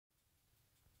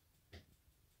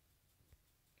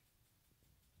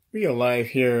We are live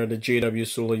here at the JW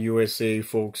Solar USA,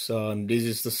 folks. This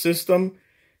is the system,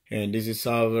 and this is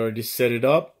how I've already set it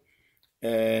up.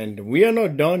 And we are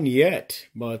not done yet,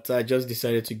 but I just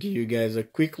decided to give you guys a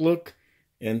quick look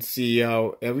and see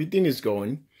how everything is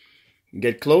going.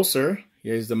 Get closer.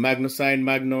 Here's the MagnaSine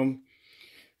Magnum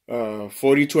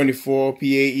 4024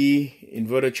 PAE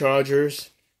inverter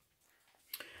chargers.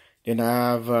 Then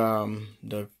I have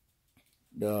the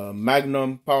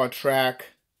Magnum PowerTrack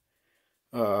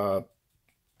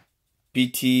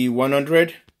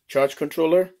PT100 charge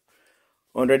controller,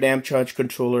 100 amp charge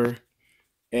controller,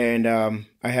 and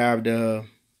I have the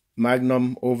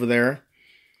Magnum over there,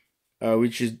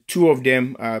 which is two of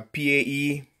them.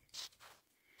 PAE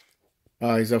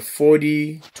is a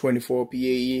 4024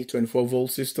 PAE 24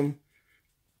 volt system.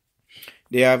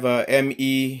 They have a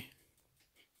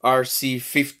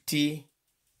MERC50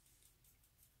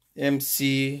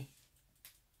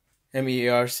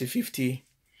 MERC50,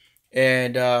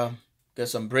 and got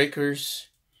some breakers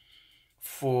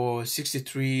for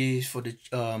 63 for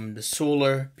the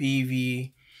solar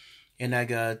PV, and I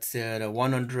got the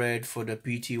 100 for the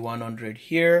PT100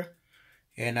 here,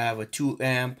 and I have a 2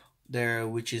 amp there,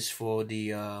 which is for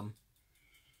the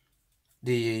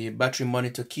battery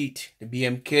monitor kit, the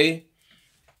BMK.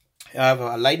 I have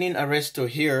a lightning arrestor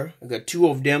here. I got two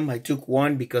of them. I took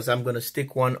one because I'm gonna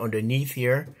stick one underneath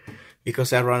here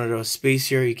because I run out of space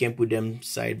here. You can't put them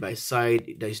side by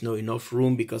side. There's no enough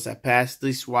room because I passed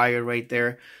this wire right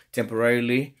there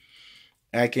temporarily.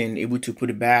 I can able to put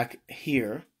it back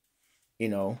here, you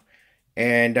know.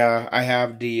 And I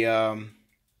have the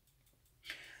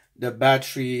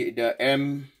battery, the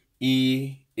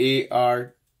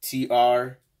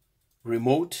MEARTR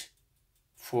remote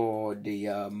for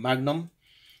the Magnum,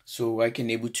 so I can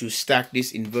able to stack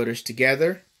these inverters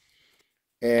together,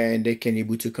 and they can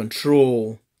able to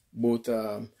control both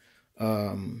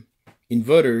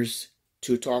inverters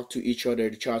to talk to each other,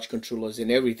 the charge controllers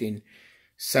and everything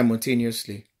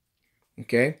simultaneously.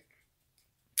 Okay,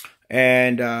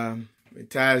 and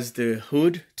it has the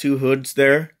hood, two hoods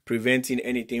there, preventing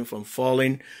anything from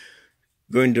falling,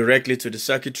 going directly to the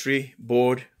circuitry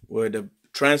board where the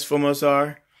transformers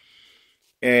are,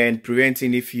 and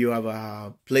preventing if you have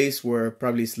a place where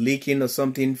probably it's leaking or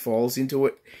something falls into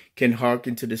it, can hark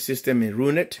into the system and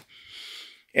ruin it.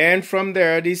 And from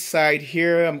there, this side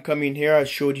here, I'm coming here, I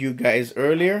showed you guys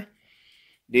earlier.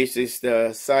 This is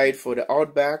the side for the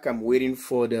Outback. I'm waiting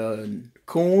for the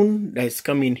cone that's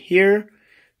coming here,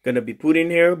 gonna be put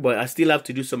in here, but I still have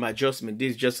to do some adjustment.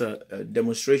 This is just a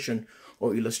demonstration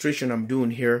or illustration I'm doing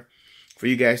here for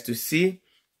you guys to see.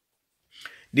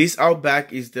 This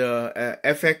Outback is the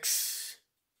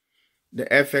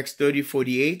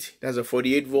FX3048. That's a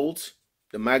 48 volts.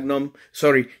 The Magnum,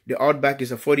 sorry, the Outback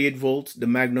is a 48 volts. The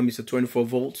Magnum is a 24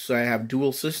 volts. So I have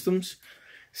dual systems.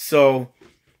 So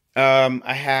I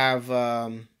have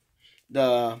I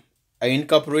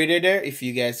incorporated there, if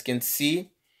you guys can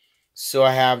see. So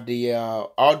I have the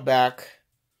Outback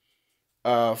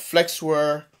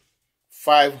Flexware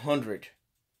 500,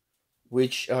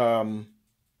 which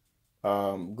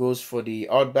goes for the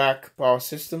Outback power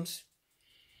systems,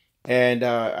 and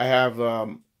I have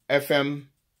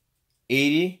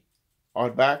FM80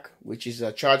 Outback, which is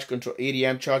a charge control 80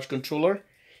 amp charge controller.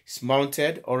 It's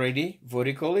mounted already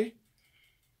vertically,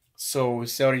 so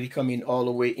it's already coming all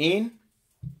the way in.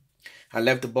 I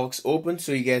left the box open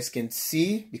so you guys can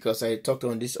see, because I talked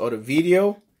on this other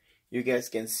video. You guys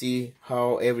can see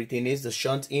how everything is, the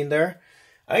shunt in there.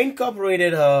 I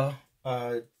incorporated a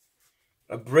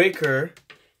breaker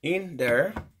in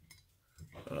there.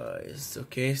 It's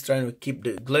okay, it's trying to keep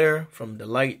the glare from the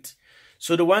light.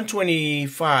 So the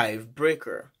 125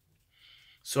 breaker,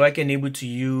 so I can able to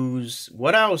use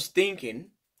what I was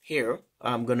thinking here.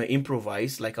 I'm gonna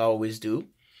improvise like I always do.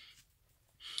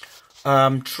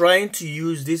 I'm trying to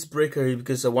use this breaker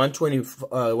because the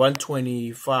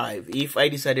 125, if I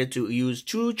decided to use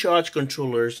two charge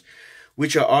controllers,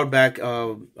 which are Outback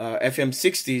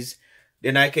FM60s,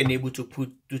 then I can able to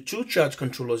put the two charge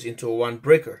controllers into one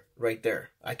breaker right there.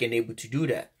 I can able to do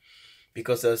that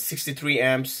because 63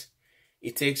 amps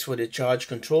it takes for the charge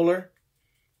controller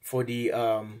for the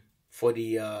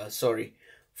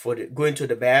going to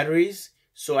the batteries.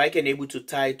 So I can able to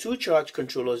tie two charge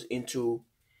controllers into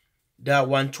that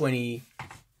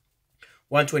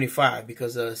 125,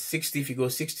 because 60, if you go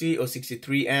 60 or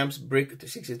 63 amps break, the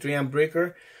 63 amp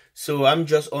breaker. So I'm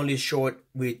just only short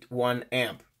with 1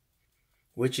 amp,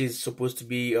 which is supposed to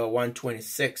be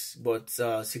 126, but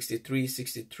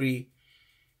 63,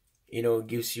 you know,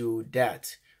 gives you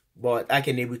that. But I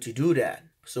can able to do that.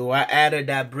 So I added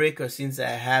that breaker since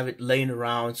I have it laying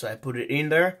around, so I put it in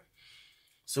there.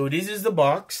 So this is the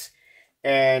box,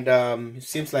 and it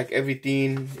seems like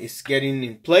everything is getting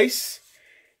in place.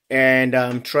 And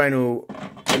I'm trying to,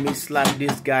 let me slap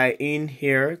this guy in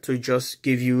here to just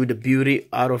give you the beauty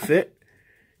out of it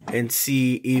and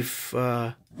see if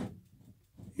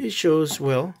it shows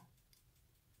well.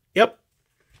 Yep.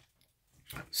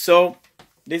 So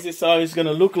this is how it's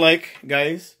gonna look like,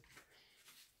 guys.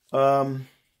 Get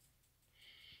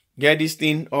this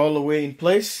thing all the way in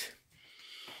place.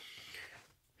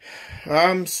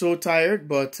 I'm so tired,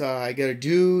 but I gotta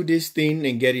do this thing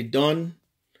and get it done.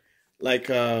 Like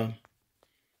a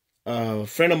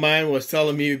friend of mine was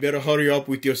telling me, you better hurry up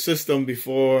with your system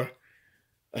before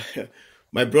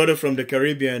my brother from the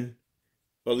Caribbean,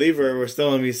 Oliver, was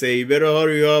telling me, say, you better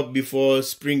hurry up before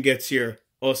spring gets here.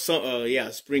 Or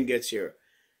spring gets here.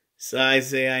 So I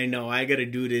say, I know, I gotta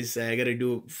do this. I gotta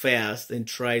do it fast and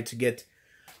try to get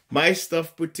my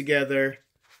stuff put together.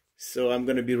 So I'm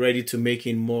gonna be ready to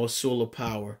making more solar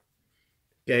power.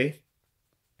 Okay.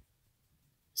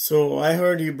 So I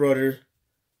heard you, brothers,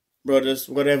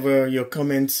 whatever your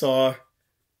comments are,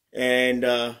 and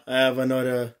I have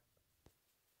another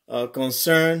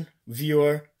concerned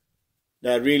viewer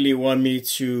that really want me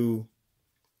to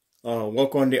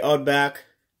work on the Outback.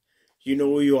 You know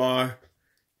who you are,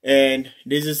 and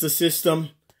this is the system.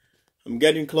 I'm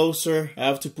getting closer. I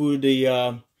have to put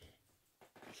the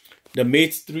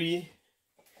Mate 3,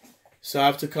 so I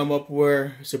have to come up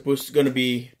where it's supposed to gonna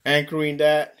be anchoring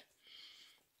that.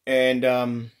 And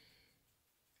I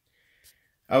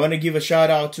want to give a shout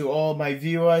out to all my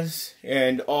viewers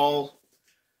and all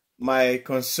my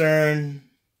concerned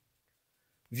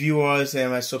viewers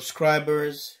and my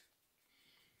subscribers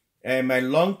and my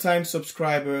longtime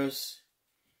subscribers.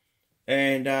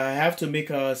 And I have to make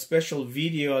a special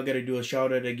video. I gotta do a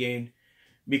shout out again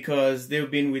because they've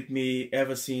been with me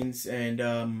ever since, and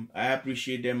I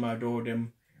appreciate them, I adore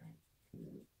them.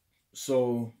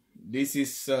 So this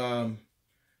is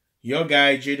your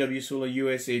guy, JW Solar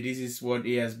USA. This is what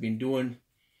he has been doing.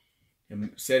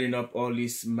 I'm setting up all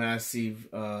this massive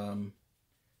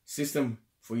system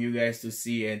for you guys to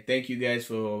see. And thank you guys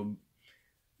for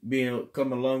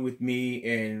coming along with me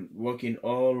and working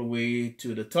all the way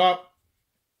to the top.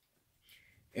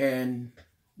 And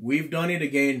we've done it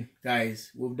again,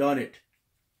 guys. We've done it.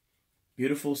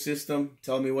 Beautiful system.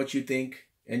 Tell me what you think.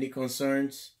 Any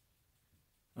concerns?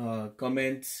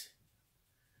 Comments?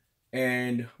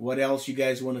 And what else you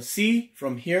guys want to see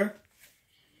from here.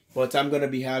 But I'm going to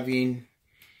be having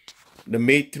the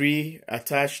Mate 3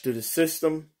 attached to the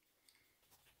system.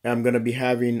 I'm going to be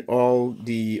having all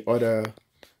the other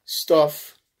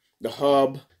stuff, the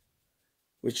hub,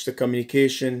 which the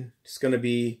communication is going to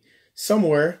be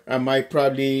somewhere. I might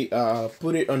probably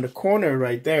put it on the corner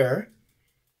right there.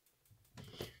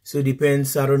 So it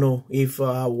depends, I don't know if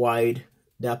how wide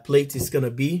that plate is going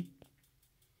to be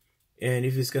and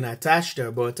if it's going to attach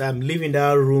there, but I'm leaving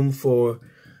that room for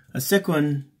a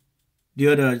second, the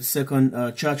other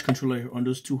second charge controller on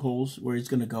those two holes where it's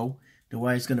going to go. The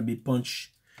wire is going to be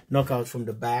knocked out from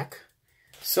the back.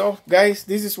 So guys,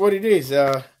 this is what it is.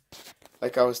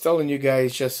 Like I was telling you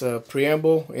guys, just a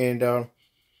preamble, and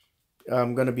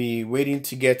I'm going to be waiting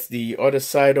to get the other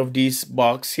side of this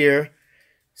box here.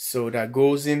 So that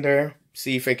goes in there.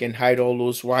 See if I can hide all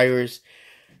those wires.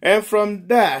 And from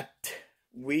that,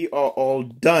 we are all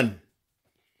done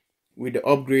with the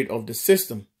upgrade of the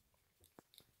system.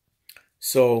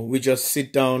 So we just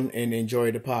sit down and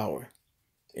enjoy the power.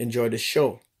 Enjoy the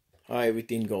show. How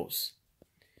everything goes.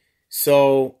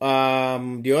 So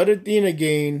the other thing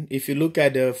again, if you look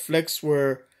at the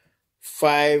Flexware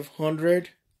 500,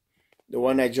 the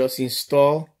one I just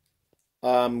installed,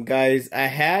 guys, I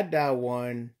had that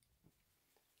one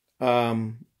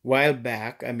while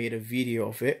back. I made a video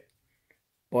of it,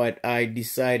 but I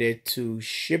decided to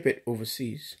ship it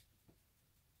overseas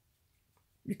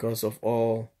because of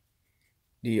all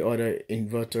the other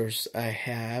inverters I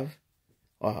had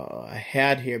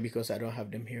here, because I don't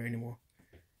have them here anymore.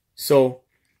 So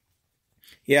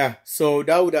yeah, so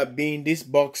that would have been, this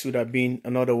box would have been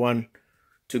another one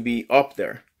to be up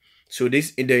there. So the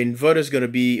inverter is going to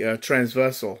be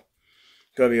transversal.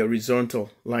 It's going to be a horizontal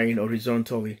line,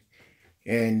 horizontally,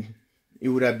 and it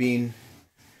would have been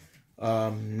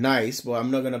nice, but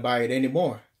I'm not going to buy it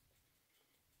anymore.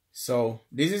 So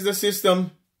this is the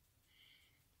system.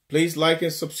 Please like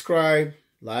and subscribe.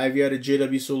 Live here at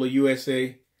JW Solar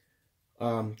USA.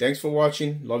 Thanks for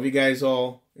watching. Love you guys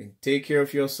all, and take care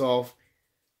of yourself,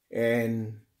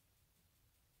 and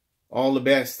all the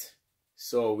best.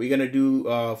 So we're gonna do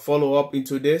follow up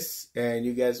into this, and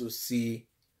you guys will see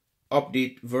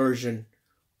update version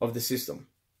of the system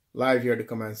live here at the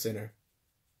command center.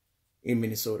 in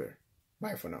Minnesota.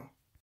 Bye for now.